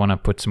 or do we want to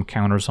put some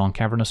counters on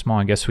Cavernous Maw?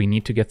 I guess we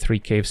need to get 3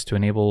 caves to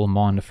enable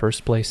Maw in the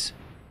first place.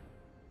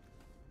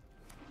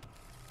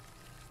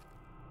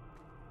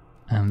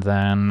 And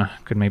then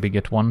could maybe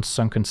get 1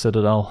 Sunken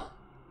Citadel.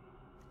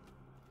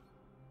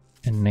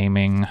 And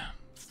naming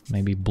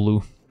maybe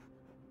blue.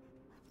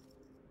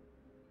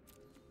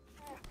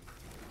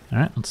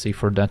 Alright, let's see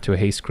if we're dead to a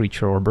haste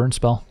creature or burn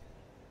spell.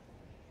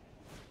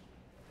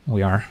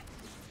 We are.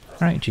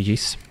 Alright,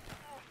 GG's.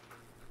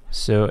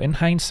 So in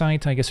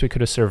hindsight, I guess we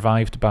could have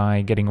survived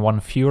by getting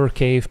 1 fewer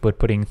cave, but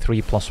putting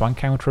 3+1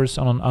 counters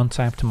on an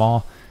untapped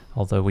Maw,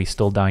 although we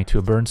still die to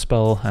a burn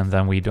spell, and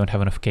then we don't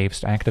have enough caves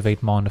to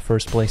activate Maw in the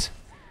first place.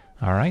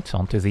 Alright,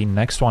 on to the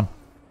next one.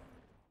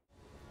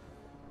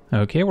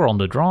 Okay, we're on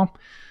the draw.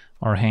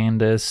 Our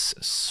hand is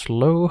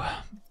slow,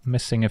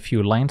 missing a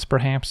few lands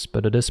perhaps,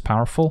 but it is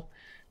powerful.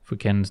 If we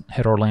can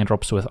hit our land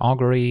drops with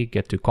Augury,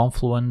 get to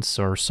Confluence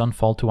or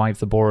Sunfall to wipe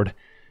the board,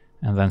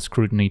 and then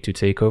Scrutiny to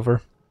take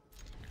over.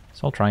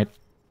 So I'll try it.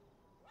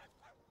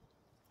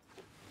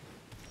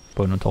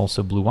 Opponent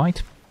also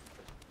blue-white.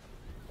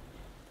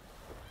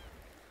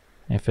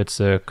 If it's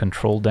a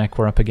control deck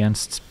we're up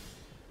against,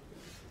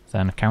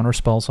 then counter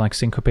spells like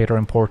Syncopate are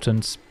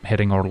important.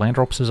 Hitting our land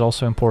drops is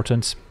also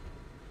important.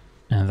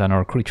 And then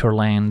our creature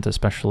land,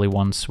 especially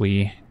once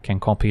we can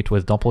copy it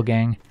with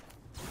Doppelgang,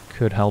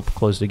 could help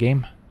close the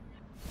game.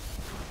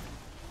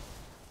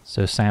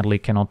 So sadly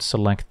cannot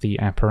select the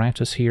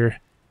apparatus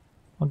here.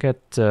 I'll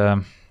get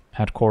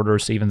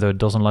Headquarters, even though it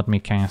doesn't let me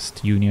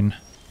cast Union.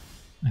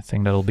 I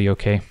think that'll be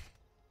okay.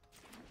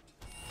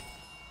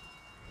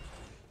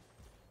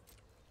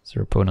 Is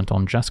their opponent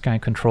on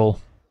Jeskai control?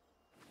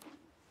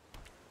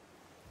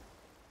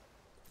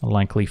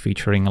 Likely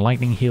featuring a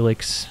Lightning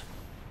Helix.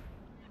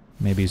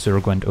 Maybe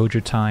Zurgo and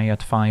Ojutai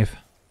at 5.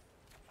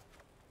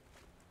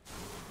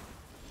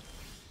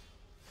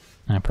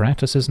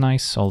 Apparatus is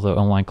nice, although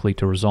unlikely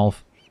to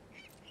resolve.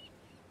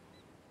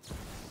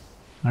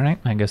 Alright,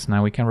 I guess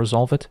now we can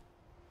resolve it.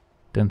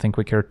 Didn't think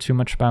we cared too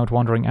much about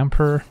Wandering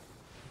Emperor.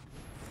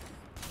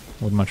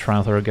 Would much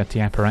rather get the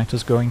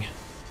apparatus going.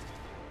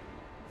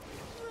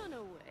 Run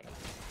away.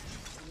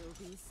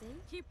 You'll be safe.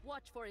 Keep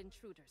watch for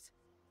intruders.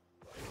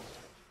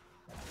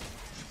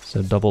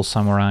 So double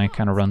Samurai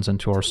kind of runs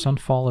into our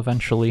Sunfall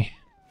eventually.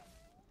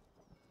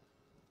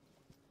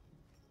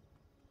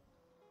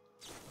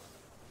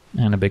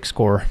 And a big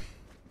score.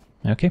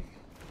 Okay.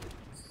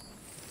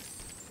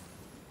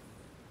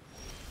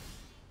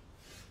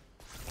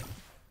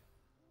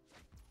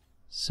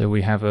 So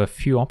we have a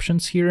few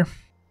options here.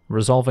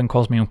 Resolving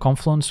Cosmium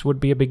Confluence would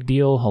be a big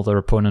deal, although our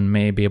opponent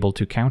may be able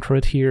to counter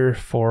it here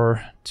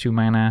for 2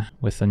 mana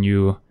with a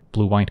new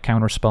blue-white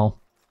counterspell.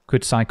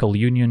 Could cycle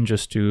Union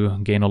just to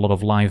gain a lot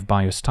of live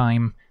bias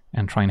time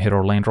and try and hit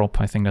our land drop.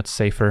 I think that's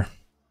safer.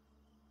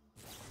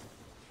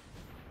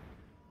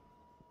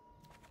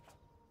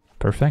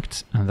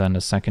 Perfect. And then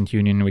the second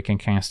Union we can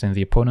cast in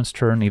the opponent's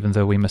turn, even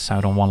though we miss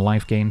out on 1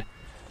 life gain.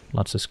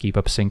 Let's just keep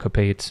up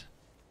Syncopate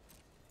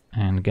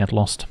and get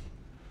lost.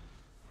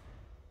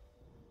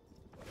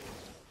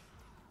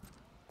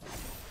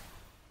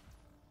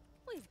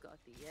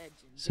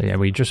 So yeah,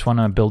 we just want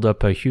to build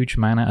up a huge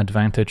mana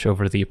advantage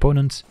over the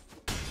opponent,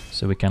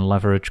 so we can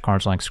leverage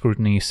cards like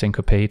Scrutiny,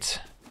 Syncopate.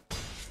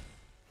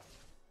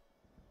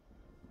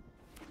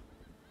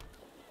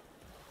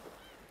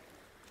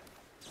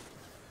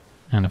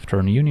 End of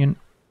turn Union.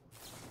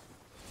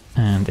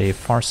 And a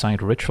Farsight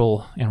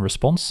Ritual in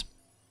response.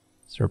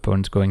 So our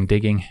opponent's going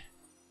digging.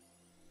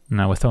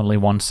 Now with only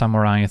one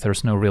samurai,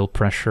 there's no real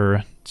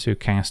pressure to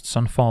cast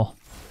Sunfall.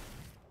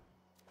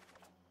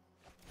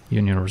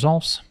 Union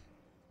resolves.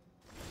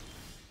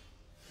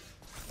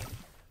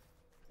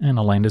 And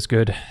a land is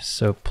good,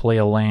 so play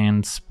a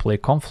land, play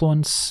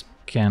Confluence,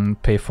 can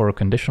pay for a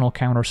conditional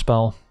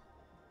counterspell,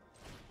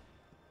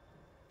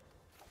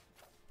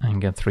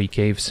 and get 3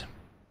 caves.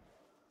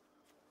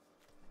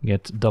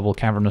 Get double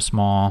Cavernous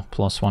Maw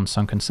plus 1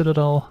 Sunken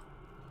Citadel,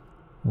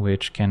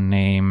 which can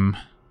name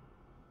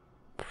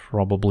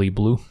probably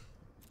blue.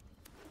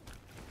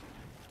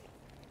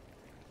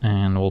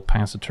 And we'll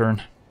pass a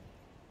turn.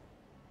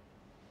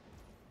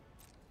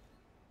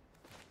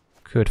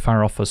 Could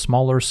fire off a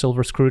smaller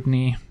Silver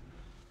Scrutiny.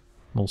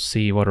 We'll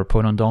see what our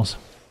opponent does.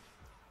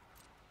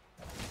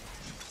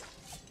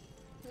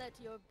 Let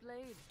your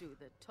blade do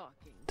the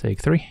talking.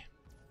 Take 3.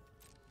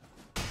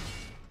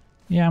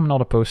 Yeah, I'm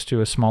not opposed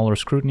to a smaller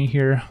Scrutiny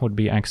here. Would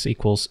be X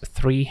equals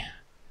 3,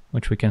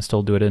 which we can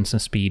still do at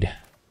instant speed.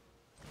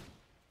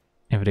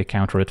 If they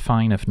counter it,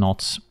 fine. If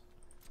not,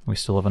 we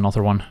still have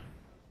another one.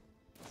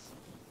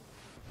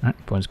 Alright,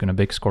 opponent's gonna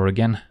big score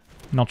again.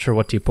 Not sure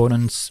what the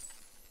opponent's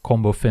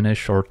combo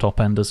finish or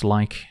top end is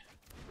like.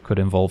 Could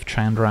involve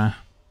Chandra.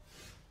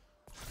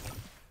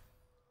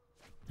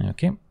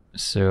 Okay,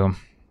 so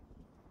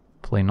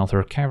play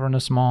another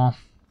Cavernous Maw.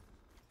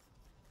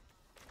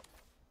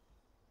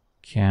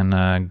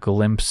 Can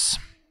glimpse,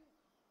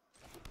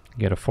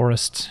 get a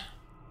forest.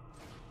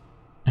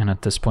 And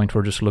at this point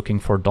we're just looking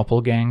for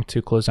Doppelgang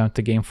to close out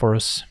the game for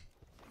us.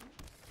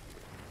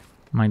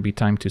 Might be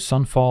time to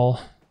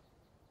Sunfall.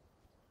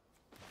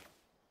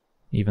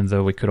 Even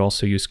though we could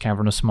also use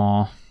Cavernous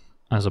Maw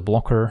as a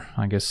blocker.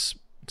 I guess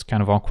it's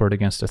kind of awkward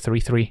against a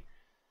 3-3.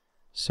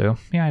 So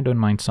yeah, I don't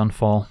mind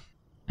Sunfall.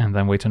 And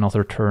then wait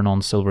another turn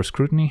on Silver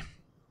Scrutiny.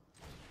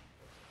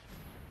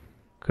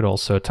 Could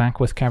also attack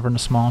with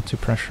Cavernous Maw to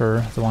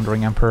pressure the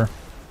Wandering Emperor.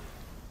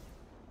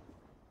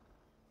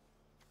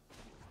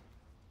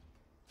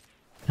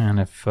 And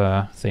if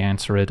they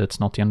answer it, it's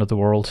not the end of the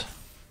world.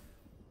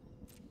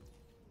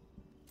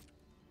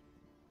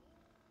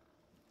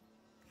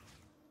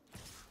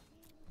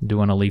 Do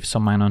want to leave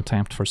some mana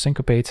untapped for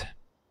Syncopate.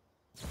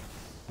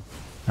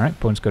 Alright,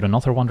 opponent's got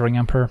another Wandering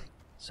Emperor.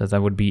 So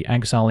that would be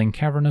exiling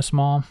Cavernous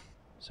Maw.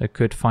 So I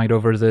could fight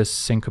over this,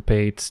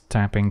 Syncopate,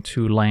 tapping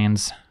 2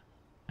 lands.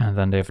 And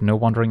then they have no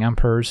Wandering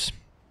Emperors.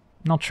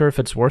 Not sure if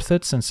it's worth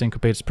it, since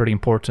Syncopate is pretty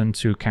important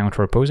to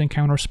counter opposing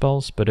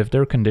counterspells, but if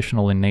they're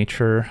conditional in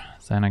nature,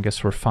 then I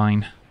guess we're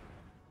fine.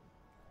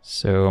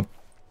 So,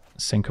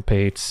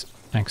 Syncopate,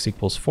 X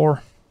equals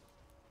 4.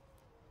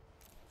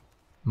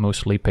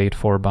 Mostly paid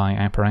for by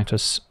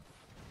Apparatus.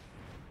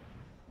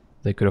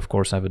 They could of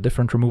course have a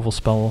different removal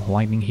spell,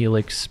 Lightning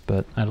Helix,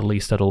 but at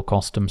least that'll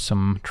cost them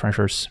some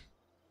treasures.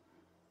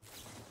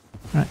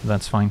 Alright,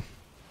 that's fine.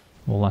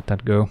 We'll let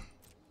that go.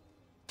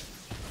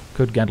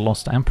 Could get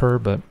Lost Emperor,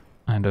 but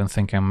I don't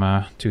think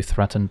I'm too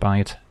threatened by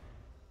it.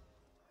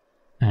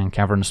 And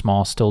Cavernous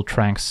Maw still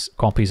tracks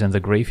copies in the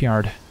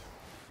graveyard.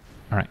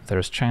 Alright,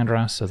 there's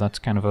Chandra, so that's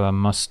kind of a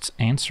must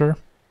answer.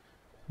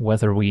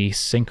 Whether we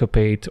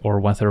Syncopate or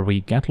whether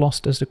we get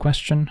lost is the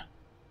question.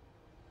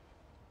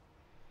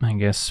 I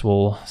guess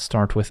we'll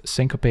start with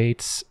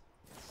Syncopates.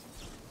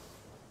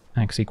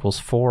 X equals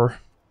 4.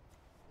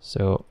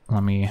 So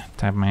let me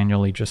tab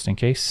manually just in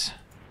case.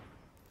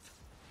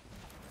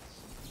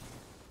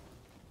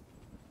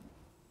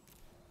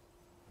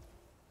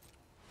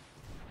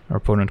 Our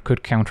opponent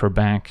could counter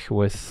back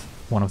with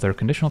one of their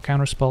conditional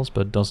counterspells,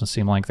 but doesn't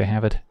seem like they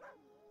have it.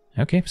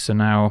 Okay, so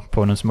now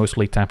opponent's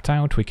mostly tapped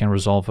out. We can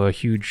resolve a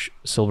huge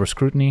Silver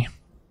Scrutiny.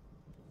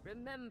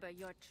 Remember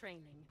your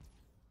training.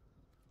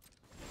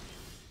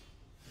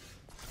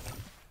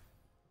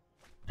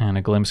 And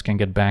a glimpse can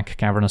get back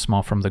Cavernous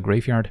Maw from the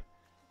graveyard.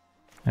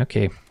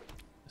 Okay,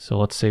 so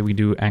let's say we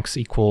do X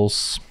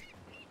equals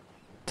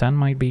 10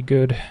 might be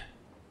good.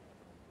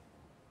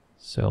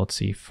 So let's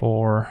see,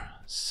 4,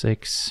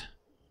 6...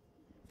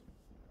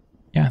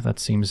 Yeah, that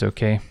seems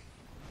okay.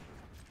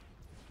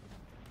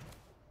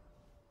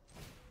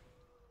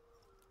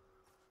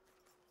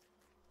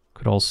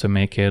 Could also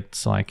make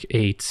it like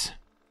 8,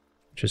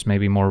 which is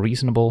maybe more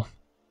reasonable.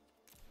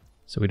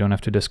 So we don't have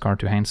to discard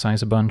to hand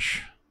size a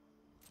bunch.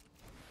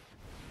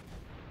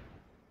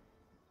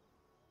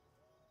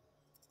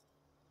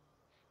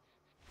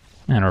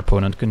 And our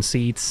opponent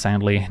concedes.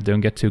 Sadly, don't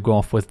get to go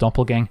off with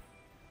Doppelgang.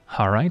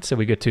 Alright, so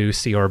we get to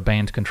see our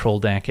Bant control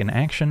deck in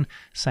action.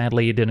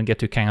 Sadly, didn't get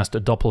to cast a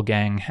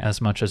Doppelgang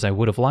as much as I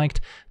would have liked,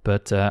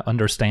 but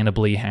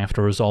understandably,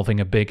 after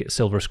resolving a big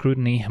Silver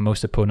Scrutiny,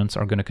 most opponents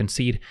are going to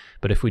concede.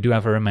 But if we do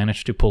ever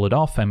manage to pull it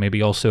off, and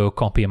maybe also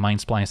copy a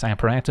Mindsplice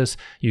Apparatus,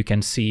 you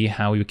can see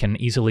how you can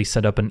easily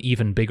set up an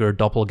even bigger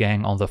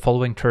Doppelgang on the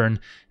following turn,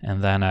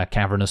 and then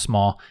Cavernous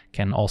Maw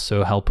can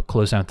also help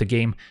close out the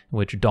game,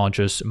 which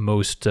dodges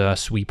most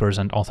sweepers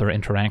and other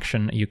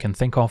interaction you can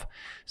think of.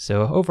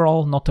 So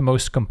overall, not the the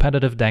most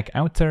competitive deck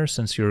out there,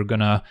 since you're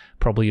gonna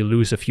probably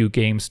lose a few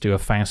games to a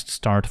fast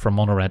start from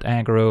mono-red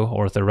aggro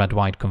or the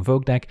red-white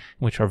Convoke deck,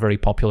 which are very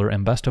popular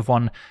in best of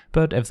one.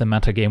 But if the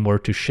metagame were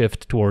to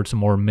shift towards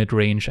more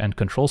mid-range and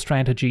control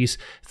strategies,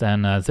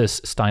 then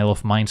this style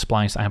of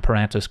Mindsplice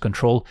Apparatus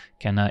control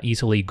can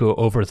easily go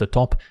over the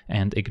top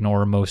and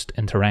ignore most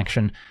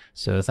interaction.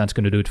 So that's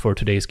going to do it for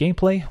today's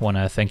gameplay. Want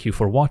to thank you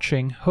for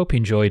watching, hope you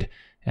enjoyed,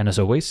 and as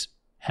always,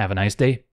 have a nice day.